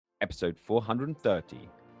episode 430,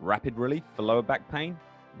 Rapid Relief for Lower Back Pain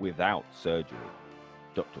Without Surgery.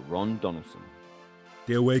 Dr. Ron Donaldson.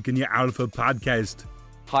 The Awaken Your Alpha podcast.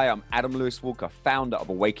 Hi, I'm Adam Lewis Walker, founder of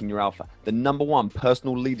Awaken Your Alpha, the #1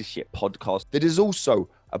 personal leadership podcast that is also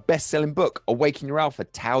a best-selling book, Awaken Your Alpha,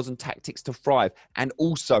 Tales and Tactics to Thrive, and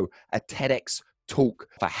also a TEDx talk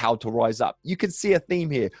for how to rise up. You can see a theme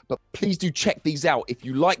here, but please do check these out. If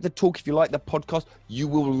you like the talk, if you like the podcast, you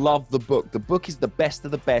will love the book. The book is the best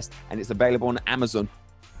of the best, and it's available on Amazon.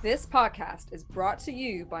 This podcast is brought to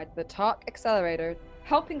you by the Talk Accelerator,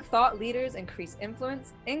 helping thought leaders increase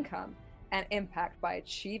influence, income, and impact by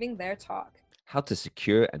achieving their talk. How to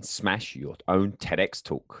secure and smash your own TEDx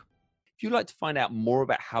talk. If you'd like to find out more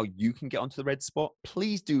about how you can get onto the red spot,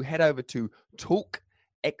 please do head over to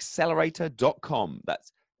talkaccelerator.com.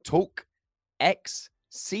 That's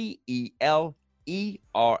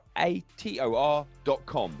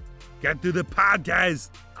talkaccelerator.com. Get to the podcast.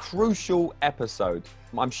 Crucial episode.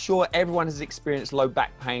 I'm sure everyone has experienced low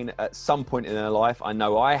back pain at some point in their life. I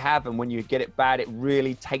know I have, and when you get it bad, it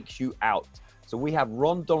really takes you out. So we have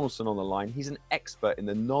Ron Donaldson on the line. He's an expert in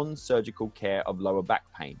the non-surgical care of lower back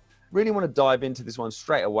pain. Really want to dive into this one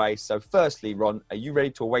straight away. So firstly, Ron, are you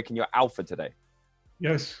ready to awaken your alpha today?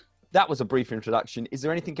 Yes. That was a brief introduction. Is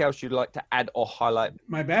there anything else you'd like to add or highlight?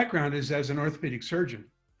 My background is as an orthopedic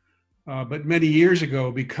surgeon, but many years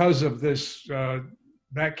ago, because of this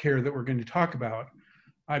back care that we're going to talk about,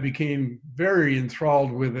 I became very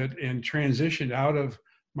enthralled with it and transitioned out of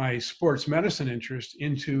my sports medicine interest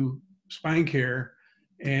into spine care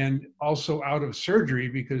and also out of surgery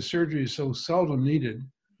because surgery is so seldom needed.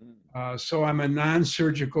 So I'm a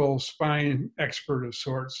non-surgical spine expert of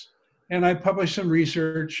sorts. And I published some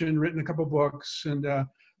research and written a couple books and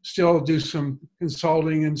still do some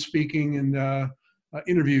consulting and speaking and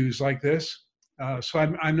interviews like this. So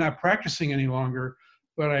I'm not practicing any longer,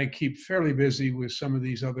 but I keep fairly busy with some of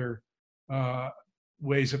these other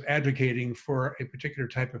ways of advocating for a particular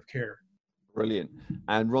type of care. Brilliant.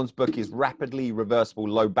 And Ron's book is Rapidly Reversible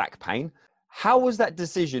Low Back Pain. How was that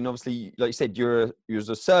decision? Obviously, like you said, you're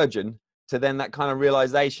a surgeon, to then that kind of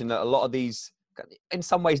realization that a lot of these, in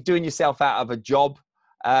some ways, doing yourself out of a job,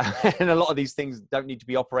 and a lot of these things don't need to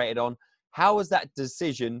be operated on. How was that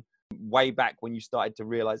decision way back when you started to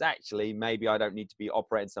realize, actually, maybe I don't need to be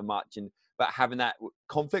operating so much, but having that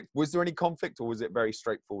conflict? Was there any conflict, or was it very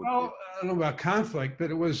straightforward? Well, I don't know about conflict,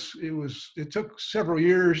 but it took several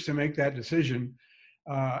years to make that decision.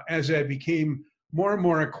 As I became more and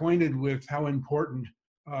more acquainted with how important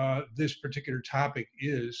this particular topic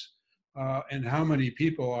is, and how many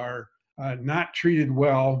people are not treated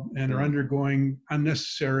well and are undergoing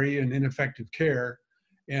unnecessary and ineffective care.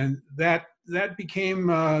 And that became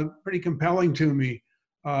pretty compelling to me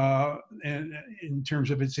and in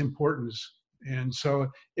terms of its importance. And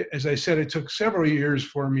so, as I said, it took several years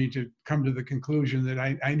for me to come to the conclusion that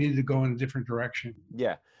I needed to go in a different direction.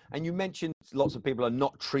 Yeah. And you mentioned lots of people are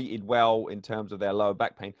not treated well in terms of their lower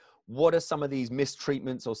back pain. What are some of these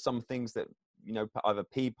mistreatments or some things that, either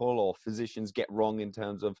people or physicians get wrong in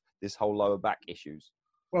terms of this whole lower back issues?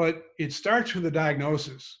 Well, it starts with a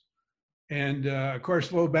diagnosis. And of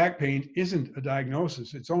course, low back pain isn't a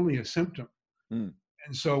diagnosis. It's only a symptom. And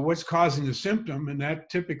so what's causing the symptom, and that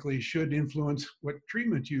typically should influence what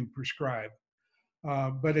treatment you prescribe.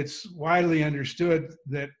 But it's widely understood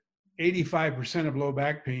that 85% of low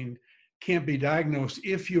back pain can't be diagnosed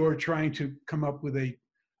if you're trying to come up with an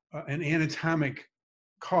anatomic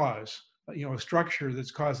cause, a structure that's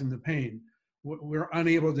causing the pain. We're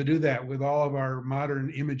unable to do that with all of our modern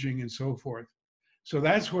imaging and so forth. So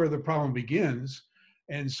that's where the problem begins.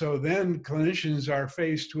 And so then clinicians are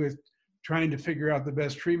faced with trying to figure out the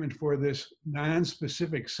best treatment for this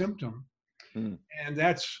non-specific symptom. And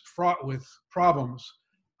that's fraught with problems.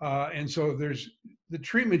 And so there's the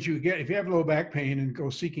treatment you get, if you have low back pain and go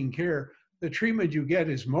seeking care, the treatment you get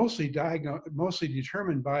is mostly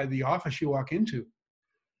determined by the office you walk into.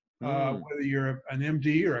 Whether you're an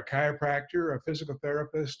MD or a chiropractor or a physical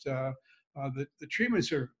therapist, the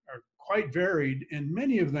treatments are quite varied, and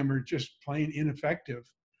many of them are just plain ineffective.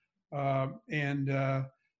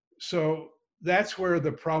 So that's where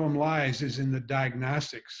the problem lies, is in the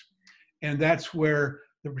diagnostics. And that's where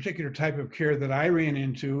the particular type of care that I ran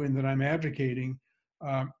into and that I'm advocating,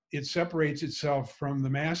 it separates itself from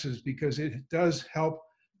the masses because it does help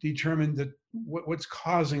determine what's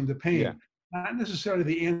causing the pain. Yeah. Not necessarily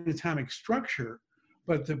the anatomic structure,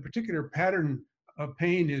 but the particular pattern of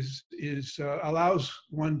pain allows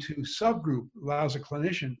one to allows a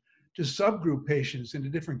clinician to subgroup patients into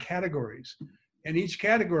different categories. And each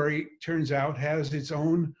category, turns out, has its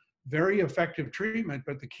own very effective treatment,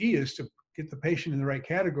 but the key is to get the patient in the right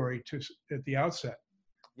category at the outset.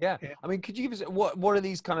 Yeah. I mean, could you give us, what are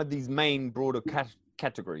these main broader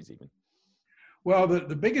categories even? Well,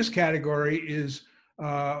 the biggest category is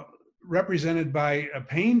represented by a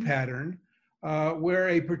pain pattern where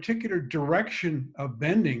a particular direction of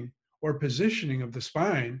bending or positioning of the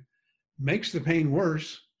spine makes the pain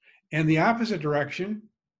worse, and the opposite direction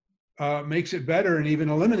makes it better and even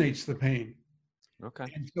eliminates the pain. Okay.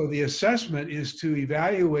 And so the assessment is to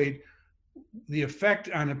evaluate the effect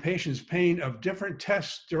on a patient's pain of different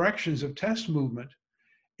directions of test movement.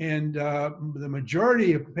 And the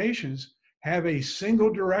majority of patients have a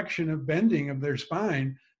single direction of bending of their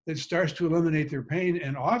spine that starts to eliminate their pain.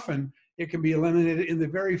 And often it can be eliminated in the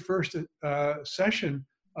very first session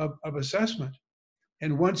of assessment.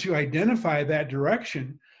 And once you identify that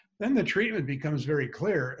direction, then the treatment becomes very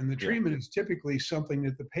clear. And the treatment is typically something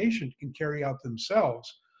that the patient can carry out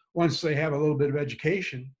themselves once they have a little bit of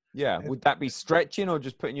education. Yeah. Would that be stretching or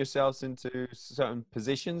just putting yourselves into certain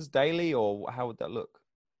positions daily, or how would that look?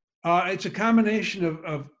 It's a combination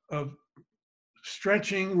of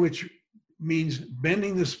stretching, which means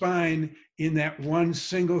bending the spine in that one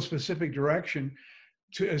single specific direction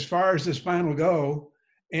to as far as the spine will go,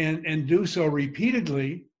 and do so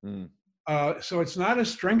repeatedly. So it's not a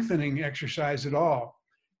strengthening exercise at all.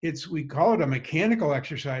 We call it a mechanical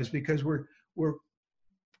exercise because we're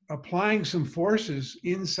applying some forces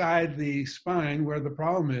inside the spine where the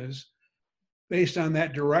problem is based on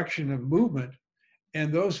that direction of movement.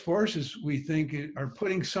 And those forces, we think, are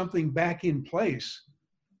putting something back in place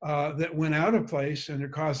that went out of place, and they're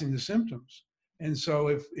causing the symptoms. And so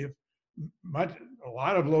if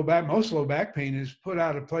most low back pain is put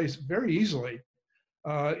out of place very easily.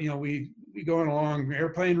 We go on a long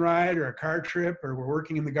airplane ride or a car trip, or we're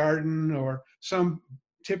working in the garden, or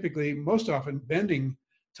most often bending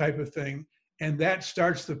type of thing. And that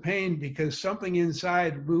starts the pain because something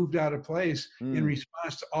inside moved out of place in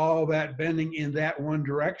response to all that bending in that one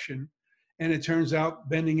direction. And it turns out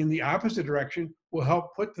bending in the opposite direction will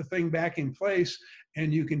help put the thing back in place.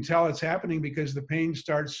 And you can tell it's happening because the pain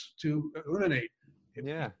starts to eliminate.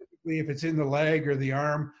 Typically, if it's in the leg or the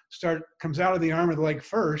arm, comes out of the arm or the leg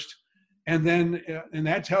first. And then, and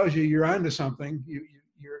that tells you you're onto something.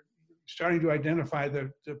 You're starting to identify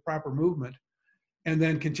the proper movement. And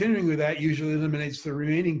then continuing with that usually eliminates the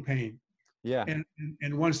remaining pain. Yeah.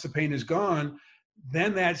 And once the pain is gone,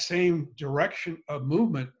 then that same direction of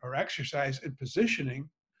movement or exercise and positioning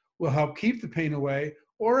will help keep the pain away.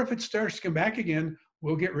 Or if it starts to come back again,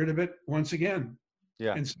 we'll get rid of it once again.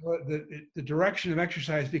 Yeah. And so the direction of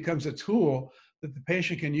exercise becomes a tool that the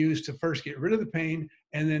patient can use to first get rid of the pain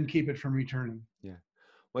and then keep it from returning. Yeah.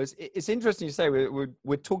 Well, it's interesting you say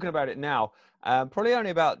we're talking about it now. Probably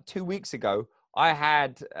only about 2 weeks ago, I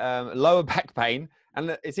had lower back pain,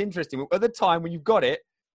 and it's interesting. At the time when you've got it,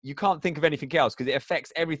 you can't think of anything else because it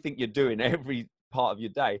affects everything you're doing, every part of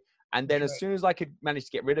your day. And then as soon as I could manage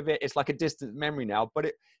to get rid of it, it's like a distant memory now.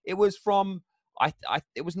 But it was from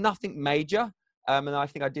it was nothing major, and I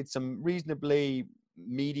think I did some reasonably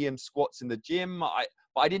medium squats in the gym.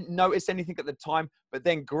 But I didn't notice anything at the time. But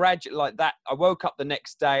then gradually, like that, I woke up the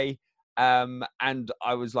next day, and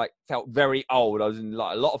I was felt very old. I was in a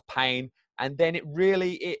lot of pain. And then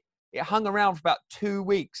it hung around for about 2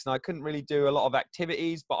 weeks, and I couldn't really do a lot of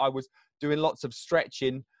activities, but I was doing lots of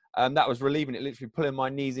stretching. That was relieving it, literally pulling my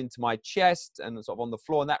knees into my chest and sort of on the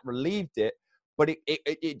floor, and that relieved it. But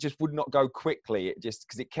it just would not go quickly. It just,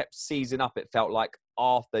 because it kept seizing up. It felt like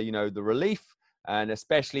after, the relief, and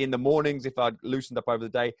especially in the mornings, if I'd loosened up over the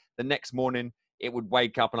day, the next morning it would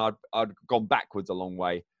wake up and I'd gone backwards a long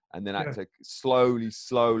way. And then I had to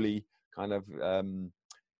slowly kind of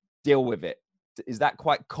deal with it. Is that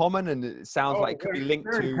quite common? And it sounds like it could be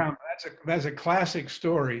linked to. Common. That's a classic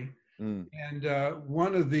story. And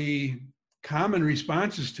one of the common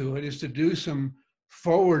responses to it is to do some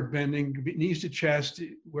forward bending, knees to chest,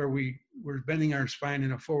 where we're bending our spine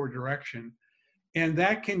in a forward direction. And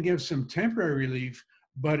that can give some temporary relief,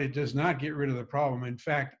 but it does not get rid of the problem. In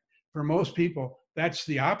fact, for most people, that's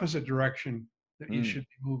the opposite direction that you should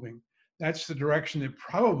be moving. That's the direction that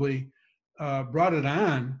probably brought it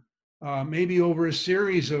on. Maybe over a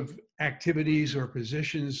series of activities or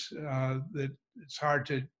positions that it's hard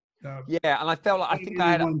to. And I felt like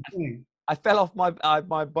I fell off my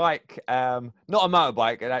bike, not a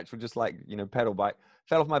motorbike, an actual just pedal bike.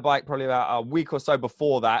 Fell off my bike probably about a week or so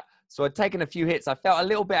before that. So I'd taken a few hits. I felt a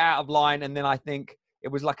little bit out of line, and then I think it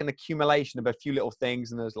was like an accumulation of a few little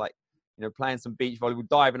things. And there was playing some beach volleyball,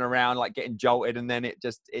 diving around, getting jolted, and then it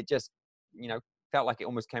just felt like it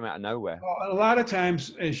almost came out of nowhere. Well, a lot of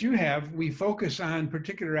times, as you have, we focus on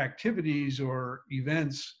particular activities or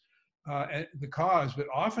events the cause, but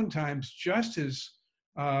oftentimes just as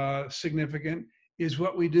significant is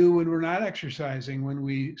what we do when we're not exercising, when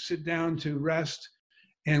we sit down to rest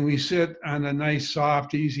and we sit on a nice,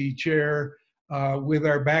 soft, easy chair with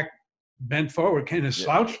our back bent forward, kind of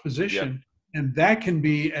slouched position. And that can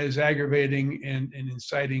be as aggravating and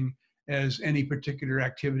inciting as any particular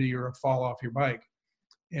activity or a fall off your bike.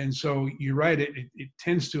 And so you're right, it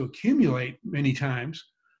tends to accumulate many times.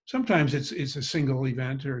 Sometimes it's a single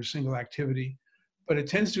event or a single activity, but it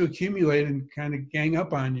tends to accumulate and kind of gang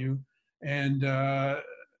up on you. And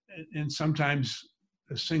sometimes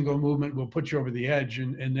a single movement will put you over the edge,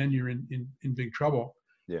 and then you're in big trouble.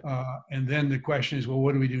 And then the question is, well,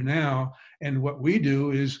 what do we do now? And what we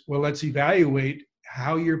do is, well, let's evaluate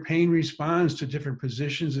how your pain responds to different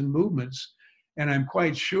positions and movements. And I'm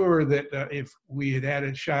quite sure that if we had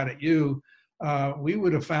a shot at you, we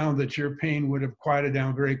would have found that your pain would have quieted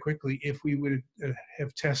down very quickly if we would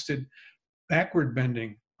have tested backward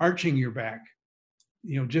bending, arching your back,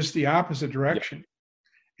 just the opposite direction.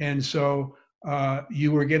 And so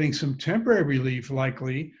you were getting some temporary relief,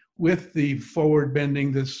 likely, with the forward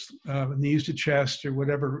bending, this knees to chest or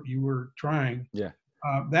whatever you were trying.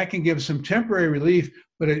 That can give some temporary relief,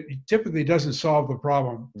 but it typically doesn't solve the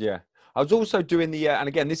problem. I was also doing and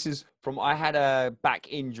again, this is I had a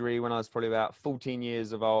back injury when I was probably about 14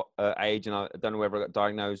 years of age, and I don't know whether I got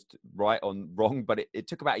diagnosed right or wrong, but it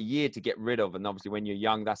took about a year to get rid of. And obviously when you're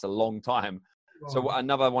young, that's a long time. So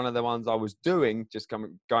another one of the ones I was doing, just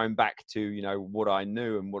going back to, what I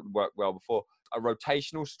knew and what worked well before, a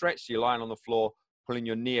rotational stretch. So you're lying on the floor, pulling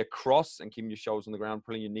your knee across and keeping your shoulders on the ground,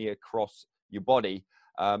 pulling your knee across your body.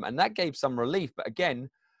 And that gave some relief. But again,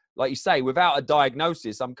 like you say, without a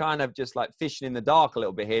diagnosis, I'm kind of just like fishing in the dark a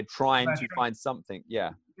little bit here, trying to find something.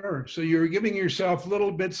 Sure. So you're giving yourself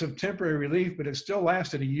little bits of temporary relief, but it still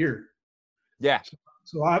lasted a year.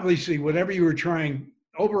 So obviously, whatever you were trying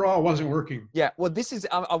overall wasn't working. Well, this is,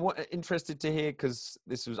 I'm interested to hear, because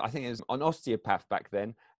I think it was an osteopath back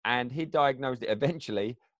then, and he diagnosed it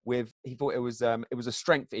eventually he thought it was a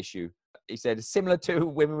strength issue. He said, similar to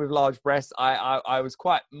women with large breasts, I was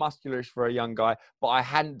quite muscularish for a young guy, but I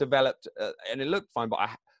hadn't developed, and it looked fine, but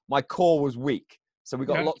my core was weak. So we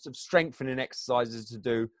got lots of strengthening exercises to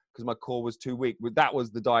do because my core was too weak. That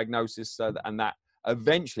was the diagnosis, and that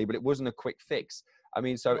eventually, but it wasn't a quick fix. I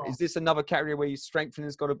mean, so is this another category where strengthening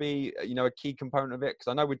has got to be, a key component of it? Because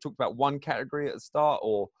I know we talked about one category at the start,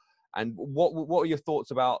 and what are your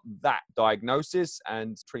thoughts about that diagnosis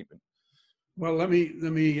and treatment? Well, let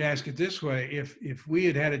me ask it this way. If we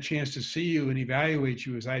had a chance to see you and evaluate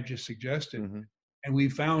you, as I just suggested, and we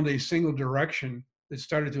found a single direction that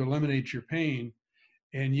started to eliminate your pain,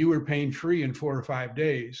 and you were pain-free in 4 or 5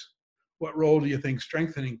 days, what role do you think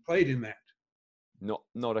strengthening played in that?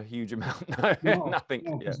 Not a huge amount. No,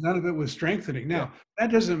 nothing. Because none of it was strengthening. Now,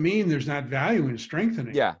 that doesn't mean there's not value in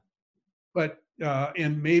strengthening. But,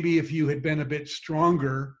 and maybe if you had been a bit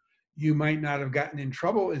stronger, you might not have gotten in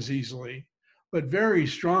trouble as easily. But very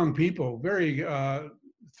strong people, very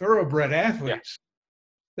thoroughbred athletes,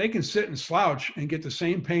 they can sit and slouch and get the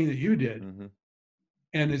same pain that you did.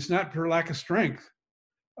 And it's not for lack of strength.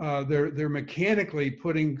 They're mechanically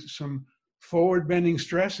putting some forward bending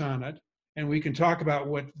stress on it. And we can talk about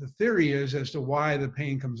what the theory is as to why the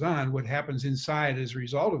pain comes on, what happens inside as a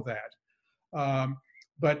result of that.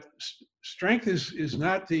 But strength is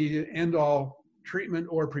not the end-all treatment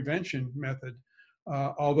or prevention method,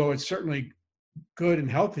 although it's certainly good and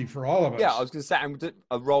healthy for all of us. I was going to say,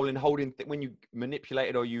 a role in holding, when you manipulate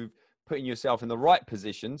it or you putting yourself in the right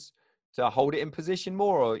positions to hold it in position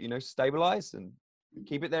more, or, stabilize and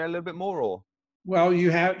keep it there a little bit more, or? Well,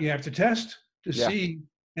 you have to test to see.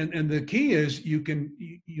 And the key is you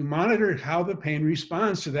monitor how the pain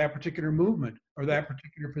responds to that particular movement or that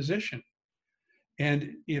particular position.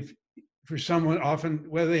 And if for someone, often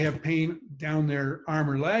whether they have pain down their arm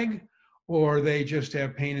or leg, or they just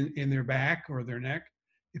have pain in their back or their neck,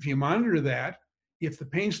 if you monitor that, if the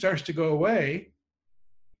pain starts to go away,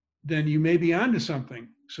 then you may be onto something.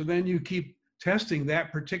 So then you keep testing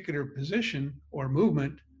that particular position or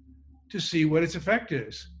movement to see what its effect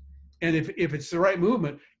is. And if it's the right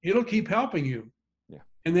movement, it'll keep helping you.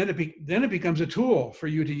 And then it becomes a tool for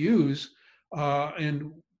you to use.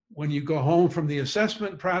 And when you go home from the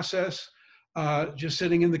assessment process, just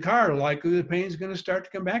sitting in the car, likely the pain's going to start to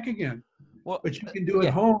come back again. But you can do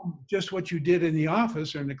at home just what you did in the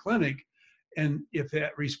office or in the clinic. And if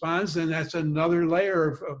that responds, then that's another layer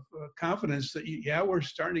of confidence that, we're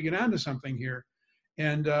starting to get onto something here.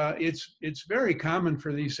 And it's very common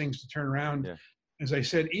for these things to turn around. As I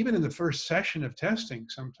said, even in the first session of testing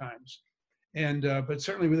sometimes, and but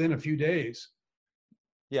certainly within a few days.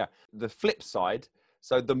 Yeah. The flip side,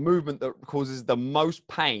 so the movement that causes the most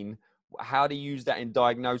pain, how do you use that in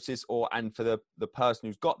diagnosis, and for the person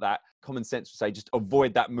who's got that, common sense would say just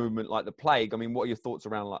avoid that movement like the plague. I mean, what are your thoughts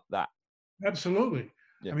around like that? Absolutely.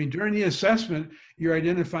 Yeah. I mean, during the assessment, you're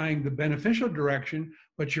identifying the beneficial direction,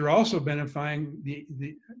 but you're also identifying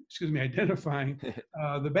identifying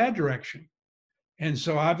the bad direction. And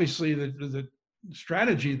so obviously the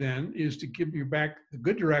strategy then is to give your back the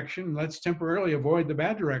good direction. Let's temporarily avoid the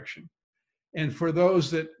bad direction. And for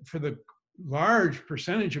the large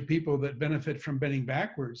percentage of people that benefit from bending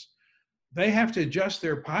backwards, they have to adjust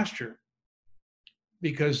their posture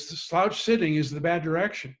because the slouch sitting is the bad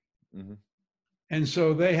direction. Mm-hmm. And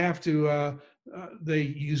so they have to, they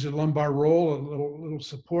use a lumbar roll, a little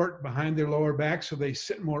support behind their lower back so they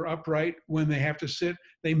sit more upright. When they have to sit,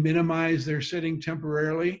 they minimize their sitting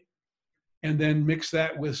temporarily and then mix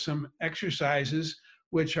that with some exercises,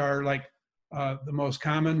 which are like the most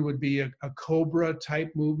common would be a cobra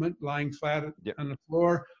type movement, lying flat on the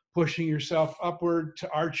floor, pushing yourself upward to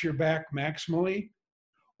arch your back maximally,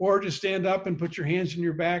 or to stand up and put your hands in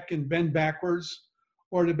your back and bend backwards,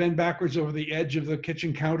 or to bend backwards over the edge of the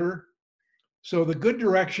kitchen counter. So the good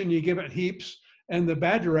direction you give it heaps, and the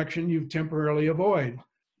bad direction you temporarily avoid.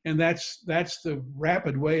 And that's the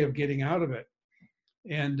rapid way of getting out of it.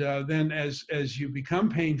 And then as you become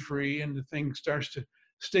pain-free and the thing starts to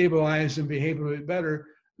stabilize and behave a bit better,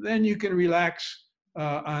 then you can relax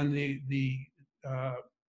on the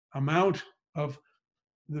amount of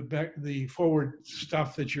the forward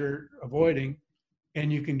stuff that you're avoiding,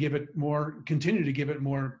 and you can continue to give it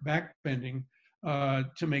more back bending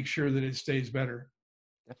to make sure that it stays better.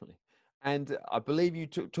 Definitely. And I believe you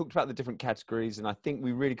talked about the different categories, and I think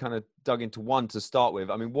we really kind of dug into one to start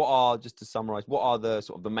with. I mean, just to summarize, what are the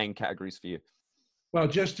sort of the main categories for you? Well,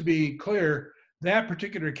 just to be clear, that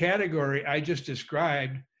particular category I just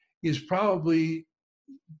described is probably,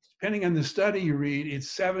 depending on the study you read,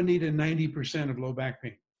 it's 70 to 90% of low back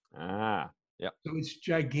pain. Yeah. So it's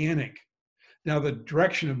gigantic. Now, the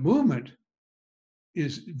direction of movement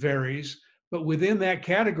varies, but within that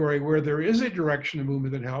category where there is a direction of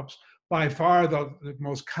movement that helps, by far the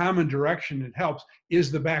most common direction that helps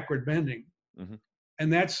is the backward bending. Mm-hmm.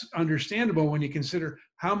 And that's understandable when you consider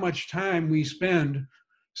how much time we spend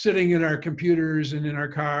sitting in our computers and in our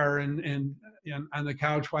car and on the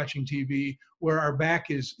couch watching TV, where our back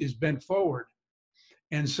is bent forward.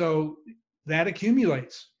 And so that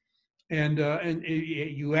accumulates. And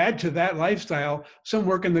you add to that lifestyle some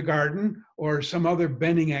work in the garden or some other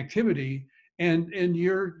bending activity, and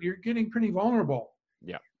you're getting pretty vulnerable.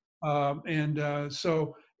 Yeah.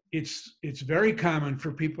 So it's very common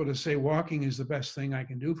for people to say walking is the best thing I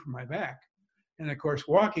can do for my back. And of course,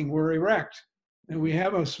 walking, we're erect, and we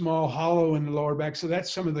have a small hollow in the lower back. So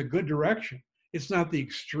that's some of the good direction. It's not the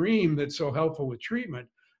extreme that's so helpful with treatment,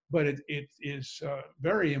 but it is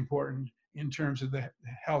very important in terms of the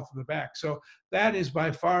health of the back. So that is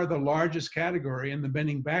by far the largest category, and the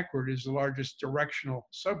bending backward is the largest directional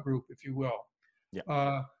subgroup, if you will.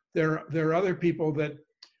 Yeah. There are other people that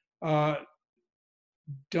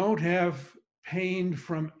don't have pain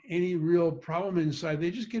from any real problem inside.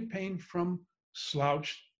 They just get pain from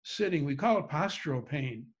slouched sitting. We call it postural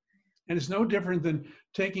pain. And it's no different than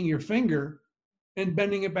taking your finger and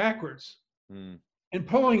bending it backwards and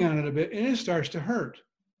pulling on it a bit, and it starts to hurt.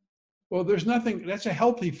 Well, there's nothing, that's a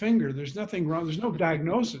healthy finger. There's nothing wrong. There's no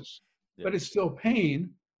diagnosis, but it's still pain.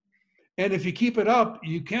 And if you keep it up,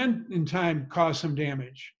 you can in time cause some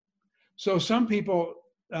damage. So some people,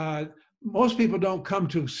 most people don't come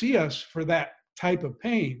to see us for that type of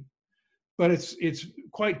pain, but it's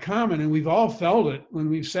quite common, and we've all felt it when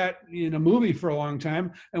we've sat in a movie for a long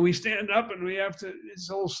time and we stand up and it's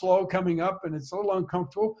a little slow coming up and it's a little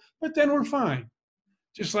uncomfortable, but then we're fine.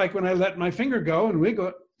 Just like when I let my finger go and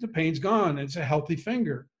wiggle, the pain's gone. It's a healthy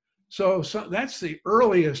finger. So that's the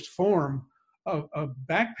earliest form of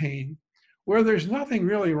back pain, where there's nothing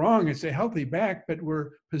really wrong. It's a healthy back, but we're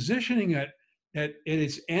positioning it at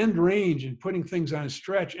its end range and putting things on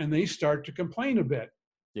stretch, and they start to complain a bit.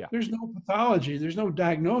 Yeah. There's no pathology. There's no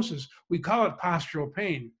diagnosis. We call it postural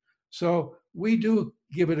pain. So we do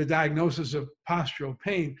give it a diagnosis of postural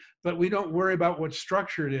pain, but we don't worry about what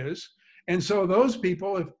structure it is. And so those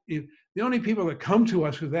people, if the only people that come to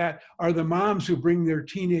us with that are the moms who bring their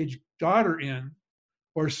teenage daughter in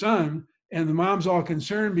or son, and the mom's all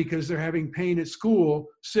concerned because they're having pain at school,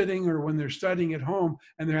 sitting, or when they're studying at home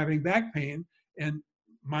and they're having back pain, and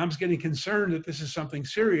mom's getting concerned that this is something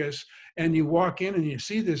serious. And you walk in and you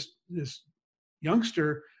see this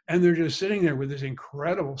youngster, and they're just sitting there with this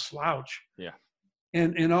incredible slouch. Yeah.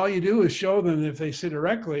 And all you do is show them, if they sit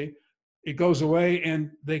erectly, it goes away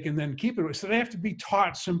and they can then keep it. So they have to be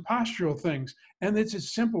taught some postural things. And it's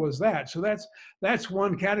as simple as that. So that's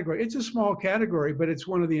one category. It's a small category, but it's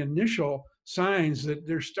one of the initial signs that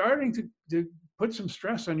they're starting to put some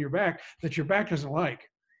stress on your back that your back doesn't like.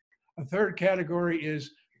 A third category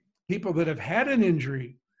is people that have had an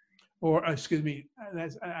injury, or excuse me,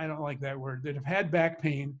 I don't like that word, that have had back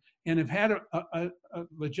pain and have had a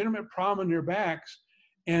legitimate problem in their backs,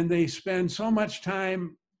 and they spend so much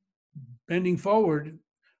time bending forward,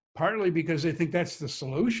 partly because they think that's the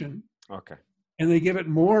solution. Okay. And they give it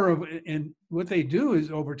more of, and what they do is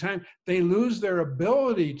over time, they lose their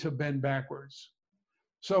ability to bend backwards.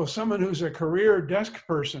 So someone who's a career desk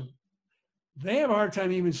person, they have a hard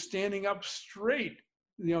time even standing up straight.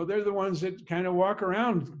 You know, they're the ones that kind of walk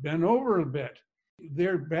around, bend over a bit.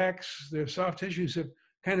 Their backs, their soft tissues have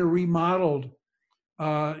kind of remodeled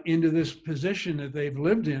into this position that they've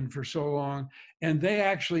lived in for so long. And they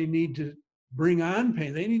actually need to bring on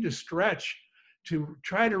pain. They need to stretch to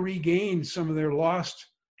try to regain some of their lost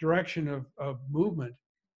direction of movement.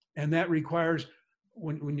 And that requires,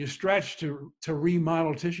 when you stretch to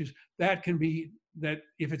remodel tissues, that can be, that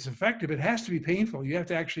if it's effective, it has to be painful. You have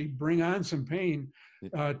to actually bring on some pain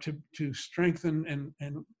to strengthen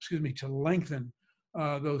and to lengthen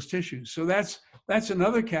those tissues. So that's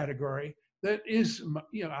another category that is,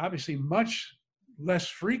 you know, obviously much less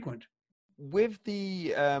frequent. With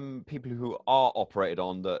the people who are operated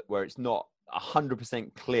on, that where it's not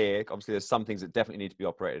 100% clear, obviously there's some things that definitely need to be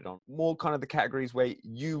operated on. More kind of the categories where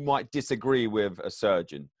you might disagree with a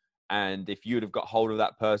surgeon, and if you'd have got hold of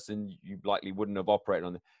that person, you likely wouldn't have operated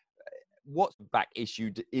on it. What back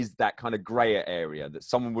issue is that kind of grayer area that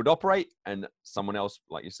someone would operate and someone else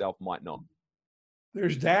like yourself might not?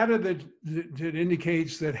 There's data that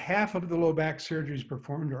indicates that half of the low back surgeries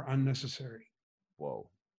performed are unnecessary. Whoa.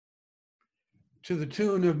 To the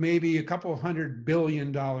tune of maybe a couple $100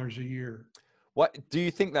 billion a year. What do you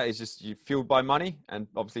think that is, just you fueled by money, and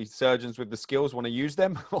obviously surgeons with the skills want to use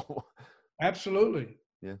them? Absolutely.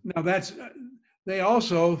 Yeah. Now they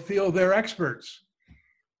also feel they're experts.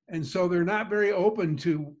 And so they're not very open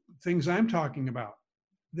to things I'm talking about.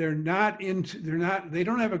 They don't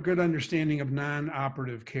have a good understanding of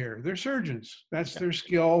non-operative care. They're surgeons. That's their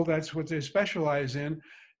skill. That's what they specialize in.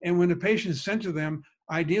 And when a patient is sent to them,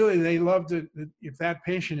 ideally they love to, if that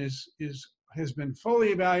patient has been fully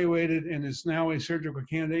evaluated and is now a surgical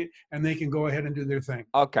candidate, and they can go ahead and do their thing.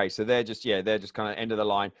 Okay, so they're just kind of end of the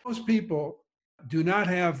line. Most people do not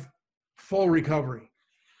have full recovery.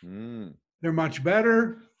 They're much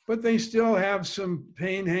better, but they still have some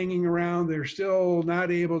pain hanging around. They're still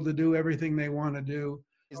not able to do everything they want to do.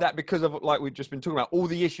 Is that because of, like we've just been talking about, all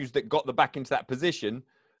the issues that got the back into that position?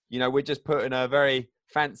 You know, we're just putting a very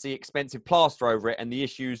fancy, expensive plaster over it, and the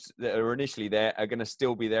issues that are initially there are going to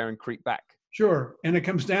still be there and creep back. Sure. And it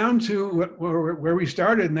comes down to where we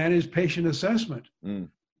started, and that is patient assessment.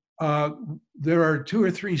 There are 2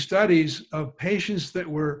 or 3 studies of patients that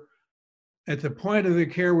were at the point of their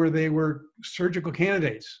care where they were surgical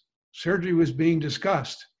candidates. Surgery was being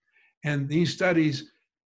discussed. And these studies,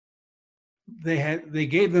 they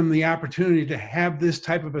gave them the opportunity to have this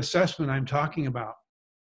type of assessment I'm talking about.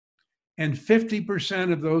 And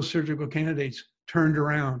 50% of those surgical candidates turned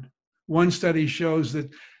around. One study shows that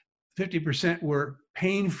 50% were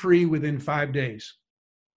pain-free within 5 days.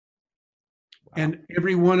 Wow. And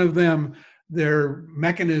every one of them, their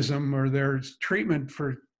mechanism or their treatment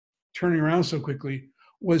for turning around so quickly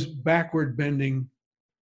was backward bending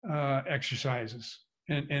exercises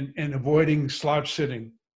and avoiding slouch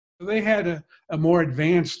sitting. So they had a more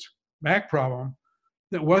advanced back problem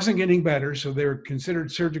that wasn't getting better, so they were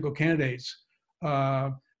considered surgical candidates.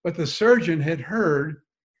 But the surgeon had heard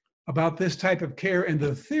about this type of care and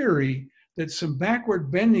the theory that some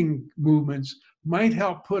backward bending movements might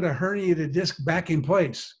help put a herniated disc back in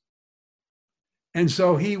place. And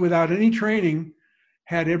so he, without any training,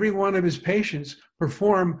 had every one of his patients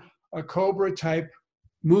perform a Cobra type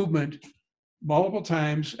movement multiple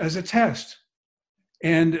times as a test.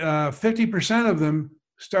 And 50% of them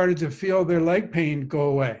started to feel their leg pain go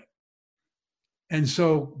away. And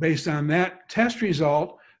so based on that test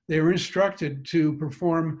result, they were instructed to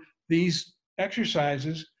perform these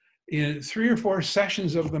exercises in 3 or 4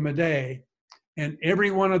 sessions of them a day, and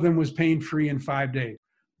every one of them was pain-free in 5 days.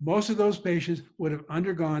 Most of those patients would have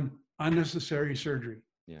undergone unnecessary surgery.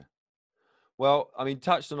 Yeah. Well, I mean,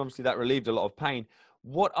 touched on, obviously that relieved a lot of pain.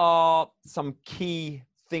 What are some key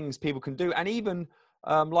things people can do? And even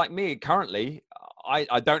like me currently,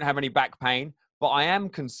 I don't have any back pain, but I am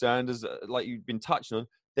concerned, as like you've been touching on,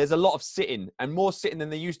 there's a lot of sitting, and more sitting than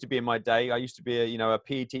there used to be in my day. I used to be a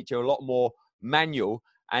PE teacher, a lot more manual.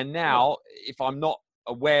 And now, if I'm not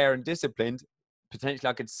aware and disciplined, potentially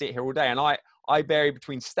I could sit here all day. And I vary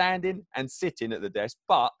between standing and sitting at the desk,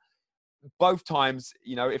 but both times,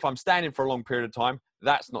 if I'm standing for a long period of time,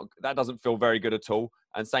 that doesn't feel very good at all.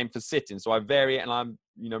 And same for sitting. So I vary it, and I'm,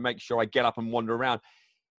 make sure I get up and wander around.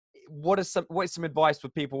 What is some advice for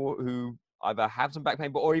people who either have some back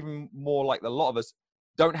pain, or even more like a lot of us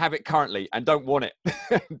don't have it currently and don't want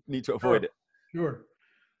it, need to avoid it? Sure.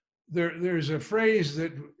 There's a phrase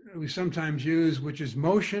that we sometimes use, which is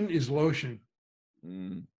motion is lotion.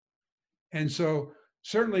 And so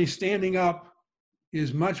certainly standing up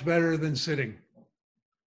is much better than sitting,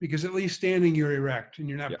 because at least standing you're erect and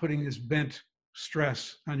you're not putting this bent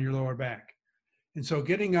stress on your lower back. And so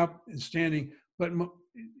getting up and standing, but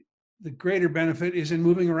the greater benefit is in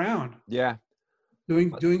moving around. Yeah.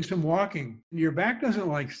 Doing some walking. Your back doesn't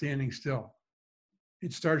like standing still.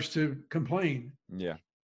 It starts to complain. Yeah.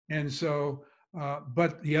 And so,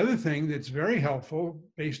 but the other thing that's very helpful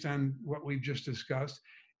based on what we've just discussed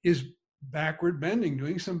is backward bending,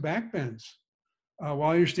 doing some back bends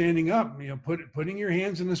while you're standing up, putting your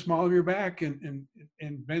hands in the small of your back and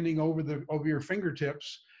bending over your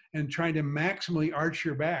fingertips and trying to maximally arch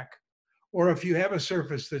your back. Or if you have a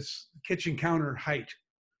surface that's kitchen counter height,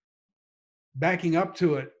 backing up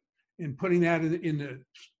to it and putting that in the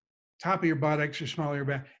top of your buttocks or small of your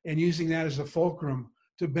back and using that as a fulcrum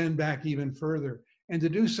to bend back even further. And to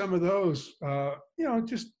do some of those,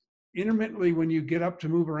 just intermittently when you get up to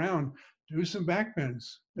move around, do some back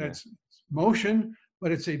bends. That's motion,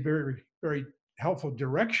 but it's a very, very helpful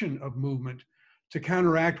direction of movement to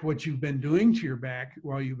counteract what you've been doing to your back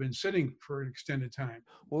while you've been sitting for an extended time.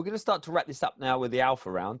 Well, we're going to start to wrap this up now with the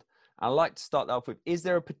alpha round. I'd like to start off with, is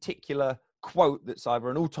there a particular quote that's either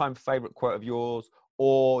an all-time favorite quote of yours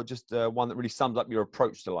or just one that really sums up your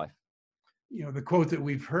approach to life? The quote that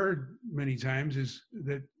we've heard many times is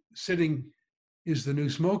that sitting is the new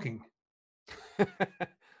smoking.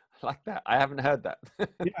 Like that. I haven't heard that.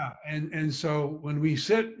 Yeah. And so when we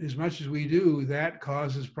sit as much as we do, that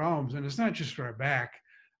causes problems. And it's not just for our back.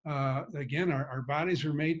 Again, our bodies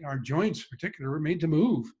are made, our joints in particular, are made to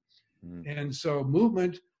move. And so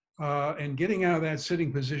movement and getting out of that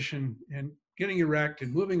sitting position and getting erect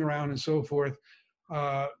and moving around and so forth,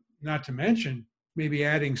 not to mention maybe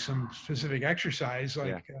adding some specific exercise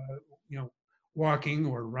like, walking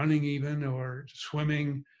or running even, or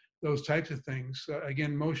swimming, those types of things.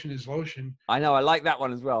 Again, motion is lotion. I know. I like that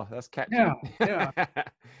one as well. That's catchy. Yeah.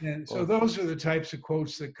 And so those are the types of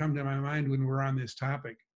quotes that come to my mind when we're on this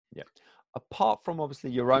topic. Yeah. Apart from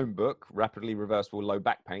obviously your own book, Rapidly Reversible Low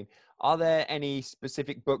Back Pain, are there any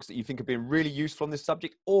specific books that you think have been really useful on this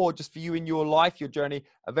subject, or just for you in your life, your journey,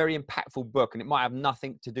 a very impactful book, and it might have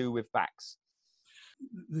nothing to do with backs?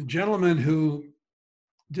 The gentleman who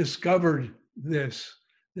discovered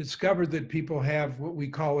that people have what we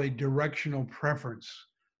call a directional preference.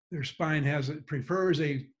 Their spine prefers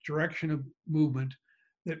a direction of movement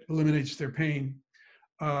that eliminates their pain.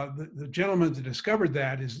 The gentleman that discovered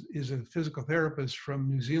that is a physical therapist from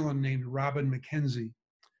New Zealand named Robin McKenzie.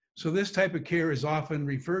 So this type of care is often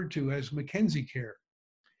referred to as McKenzie care.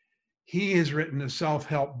 He has written a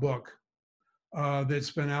self-help book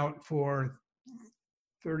that's been out for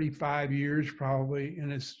 35 years probably,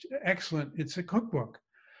 and it's excellent. It's a cookbook.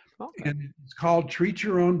 Okay. And it's called Treat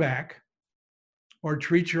Your Own Back, or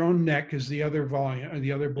Treat Your Own Neck is the other volume, or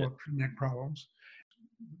the other book for neck problems.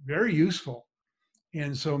 Very useful.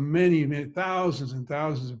 And so many thousands and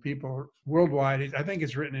thousands of people worldwide. I think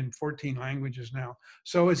it's written in 14 languages now.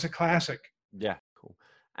 So it's a classic. Yeah, cool.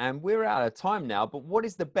 And we're out of time now, but what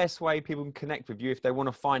is the best way people can connect with you if they want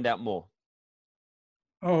to find out more?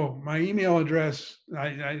 Oh, my email address,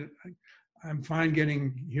 I'm fine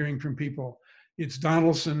hearing from people. It's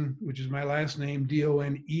Donelson, which is my last name,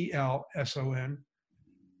 DONELSON,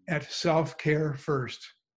 at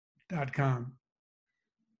selfcarefirst.com.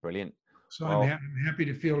 Brilliant. So I'm happy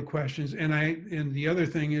to field questions. And the other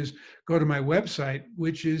thing is go to my website,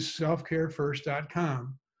 which is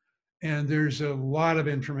selfcarefirst.com. And there's a lot of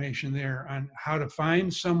information there on how to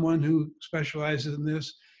find someone who specializes in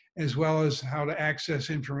this, as well as how to access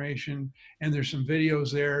information. And there's some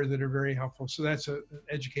videos there that are very helpful. So that's an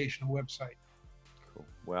educational website. Cool.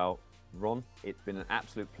 Well, Ron, it's been an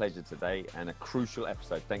absolute pleasure today and a crucial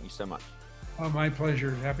episode. Thank you so much. Oh, my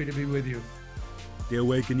pleasure. Happy to be with you. The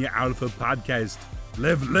Awaken Your Alpha podcast.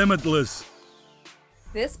 Live limitless.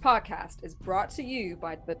 This podcast is brought to you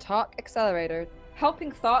by the Talk Accelerator,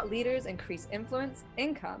 helping thought leaders increase influence,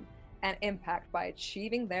 income, and impact by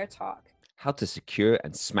achieving their talk. How to secure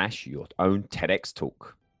and smash your own TEDx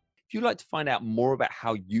talk. If you'd like to find out more about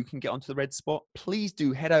how you can get onto the red spot, please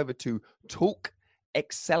do head over to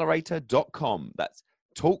talkaccelerator.com. That's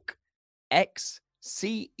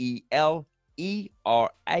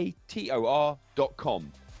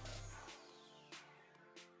talkaccelerator.com.